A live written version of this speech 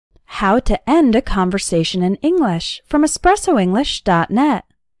How to end a conversation in English from espressoenglish.net.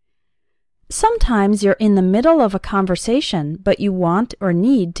 Sometimes you're in the middle of a conversation, but you want or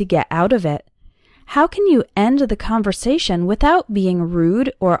need to get out of it. How can you end the conversation without being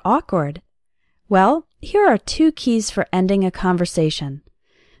rude or awkward? Well, here are 2 keys for ending a conversation.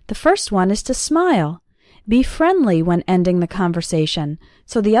 The first one is to smile. Be friendly when ending the conversation,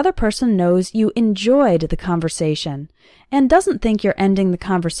 so the other person knows you enjoyed the conversation and doesn't think you're ending the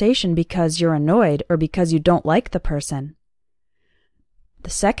conversation because you're annoyed or because you don't like the person.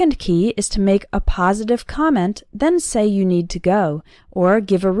 The second key is to make a positive comment, then say you need to go, or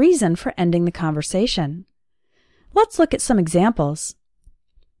give a reason for ending the conversation. Let's look at some examples.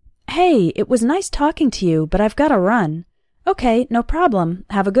 Hey, it was nice talking to you, but I've got to run. Okay, no problem.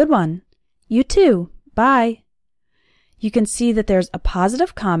 Have a good one. You too. Bye. You can see that there's a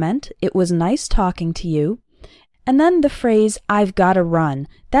positive comment, it was nice talking to you, and then the phrase, I've got to run.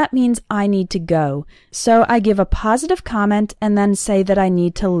 That means I need to go. So I give a positive comment and then say that I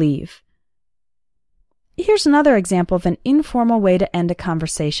need to leave. Here's another example of an informal way to end a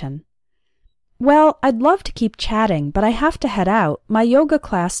conversation. Well, I'd love to keep chatting, but I have to head out. My yoga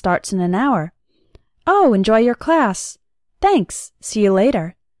class starts in an hour. Oh, enjoy your class. Thanks. See you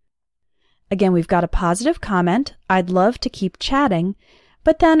later. Again, we've got a positive comment, I'd love to keep chatting,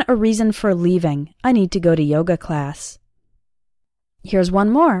 but then a reason for leaving, I need to go to yoga class. Here's one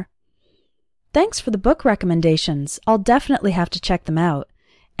more. Thanks for the book recommendations. I'll definitely have to check them out.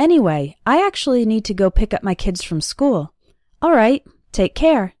 Anyway, I actually need to go pick up my kids from school. All right, take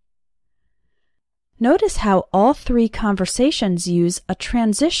care. Notice how all 3 conversations use a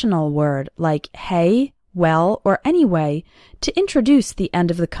transitional word like hey, well, or anyway to introduce the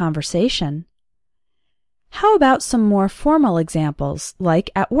end of the conversation. How about some more formal examples, like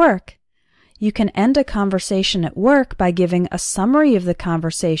at work? You can end a conversation at work by giving a summary of the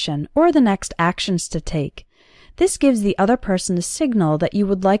conversation or the next actions to take. This gives the other person a signal that you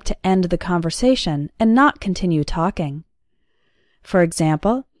would like to end the conversation and not continue talking. For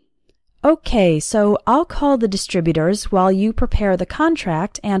example, okay, so I'll call the distributors while you prepare the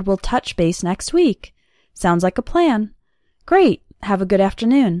contract and we'll touch base next week. Sounds like a plan. Great. Have a good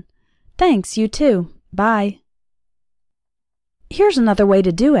afternoon. Thanks, you too. Bye. Here's another way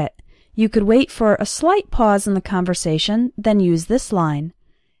to do it. You could wait for a slight pause in the conversation, then use this line.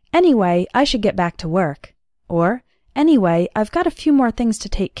 Anyway, I should get back to work. Or, anyway, I've got a few more things to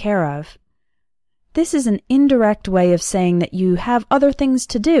take care of. This is an indirect way of saying that you have other things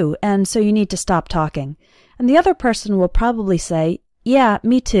to do, and so you need to stop talking. And the other person will probably say, yeah,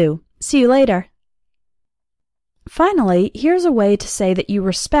 me too. See you later. Finally, here's a way to say that you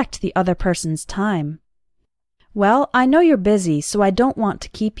respect the other person's time. Well, I know you're busy, so I don't want to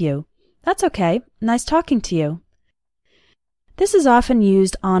keep you. That's okay. Nice talking to you. This is often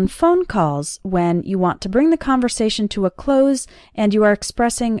used on phone calls when you want to bring the conversation to a close and you are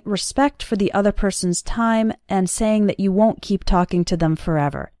expressing respect for the other person's time and saying that you won't keep talking to them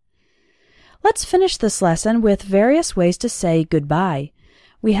forever. Let's finish this lesson with various ways to say goodbye.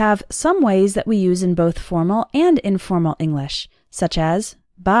 We have some ways that we use in both formal and informal English, such as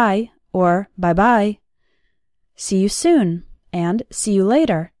bye or bye-bye, see you soon, and see you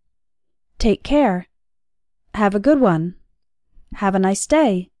later, take care, have a good one, have a nice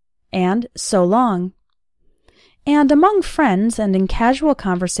day, and so long. And among friends and in casual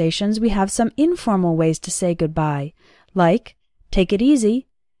conversations, we have some informal ways to say goodbye, like take it easy,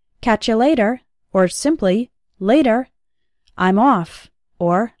 catch you later, or simply later, I'm off,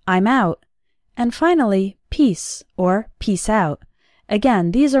 or I'm out, and finally, peace or peace out.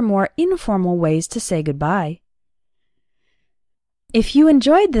 Again, these are more informal ways to say goodbye. If you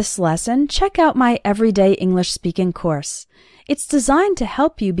enjoyed this lesson, check out my Everyday English Speaking course. It's designed to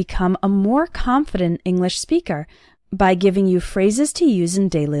help you become a more confident English speaker by giving you phrases to use in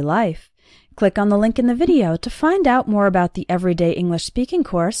daily life. Click on the link in the video to find out more about the Everyday English Speaking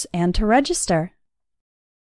course and to register.